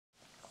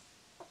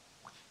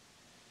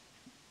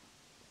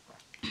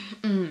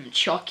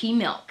chalky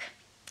milk.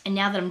 And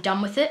now that I'm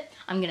done with it,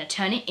 I'm going to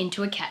turn it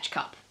into a catch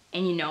cup.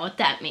 And you know what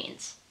that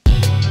means.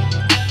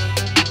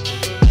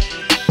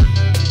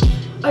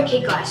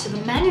 Okay guys, so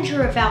the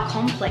manager of our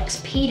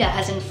complex, Peter,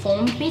 has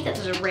informed me that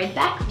there's a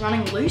redback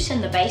running loose in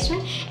the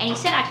basement, and he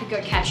said I could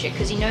go catch it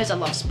because he knows I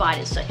love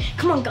spiders. So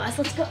come on guys,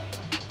 let's go.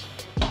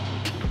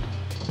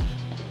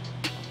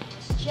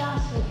 It's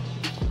just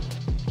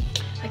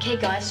okay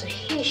guys, so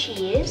here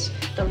she is,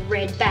 the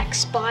redback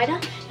spider.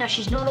 Now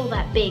she's not all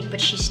that big, but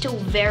she's still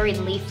very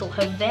lethal.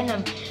 Her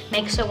venom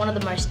makes her one of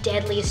the most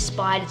deadliest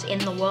spiders in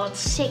the world.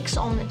 6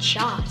 on the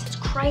charts, it's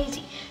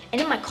crazy. And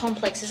in my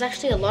complex, there's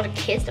actually a lot of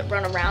kids that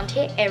run around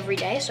here every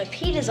day, so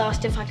Peter's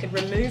asked if I could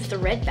remove the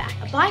redback.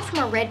 A bite from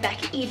a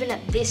redback, even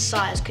at this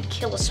size, could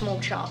kill a small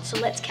child, so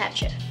let's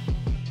catch it.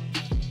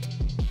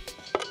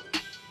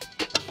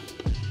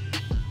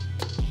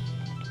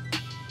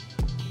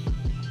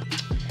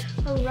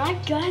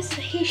 Alright guys, so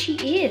here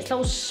she is. That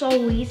was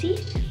so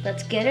easy.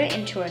 Let's get her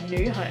into a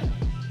new home.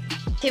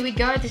 Here we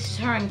go, this is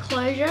her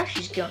enclosure.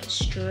 She's going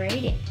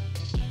straight in.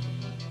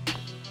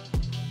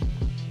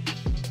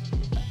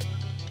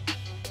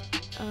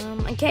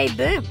 Okay,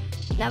 boom.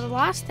 Now the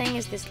last thing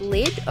is this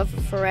lid of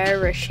a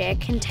Ferrero Rocher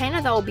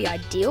container that will be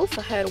ideal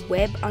for her to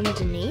web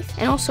underneath.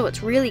 And also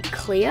it's really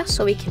clear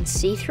so we can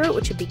see through it,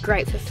 which would be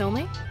great for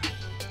filming.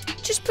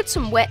 Just put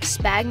some wet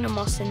sphagnum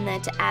moss in there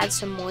to add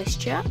some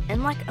moisture,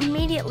 and like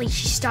immediately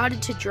she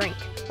started to drink,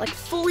 like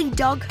fully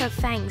dug her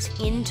fangs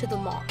into the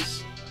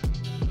moss.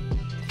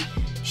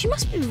 She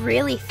must be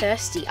really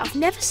thirsty. I've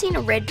never seen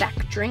a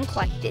redback drink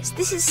like this.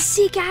 This is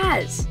sick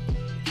as.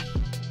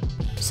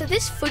 So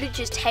this footage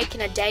is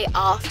taken a day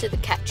after the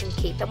catch and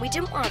keep, and we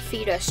didn't want to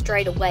feed her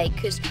straight away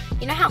because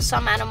you know how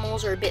some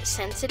animals are a bit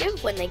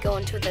sensitive when they go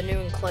into the new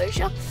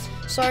enclosure.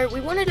 So we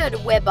wanted her to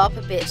web up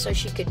a bit so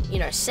she could, you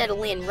know,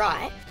 settle in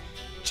right.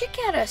 Check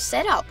out her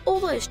setup, all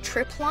those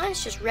trip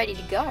lines just ready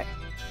to go.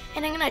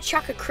 And I'm going to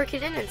chuck a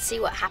cricket in and see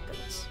what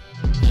happens.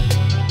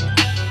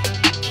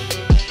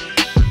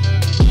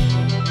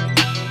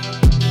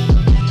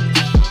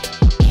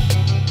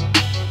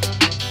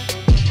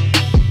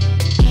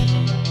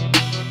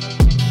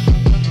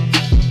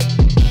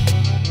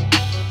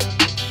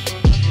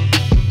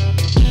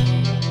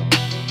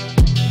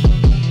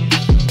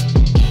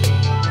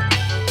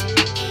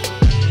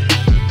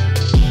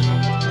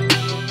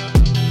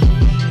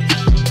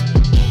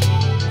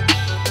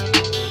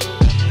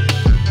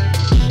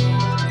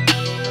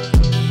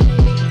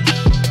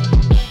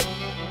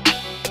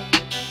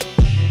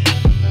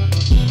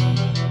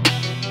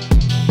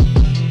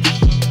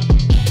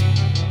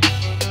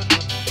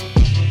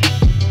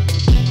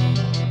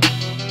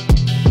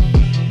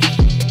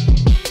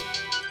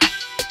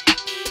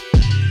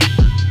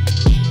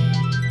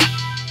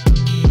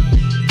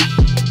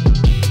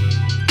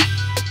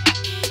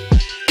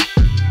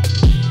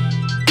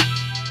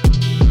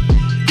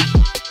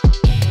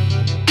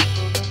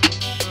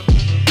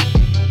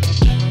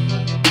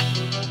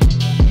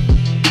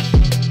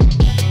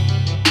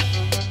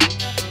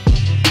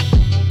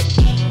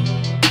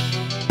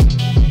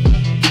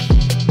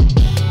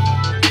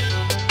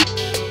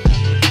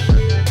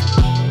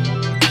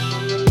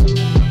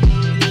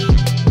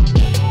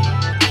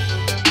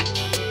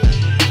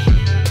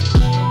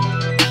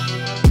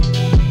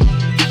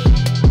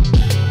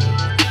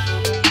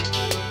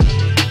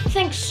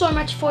 So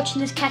much for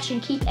watching this catch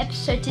and keep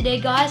episode today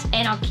guys,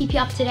 and I'll keep you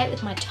up to date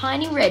with my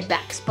tiny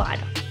redback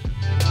spider.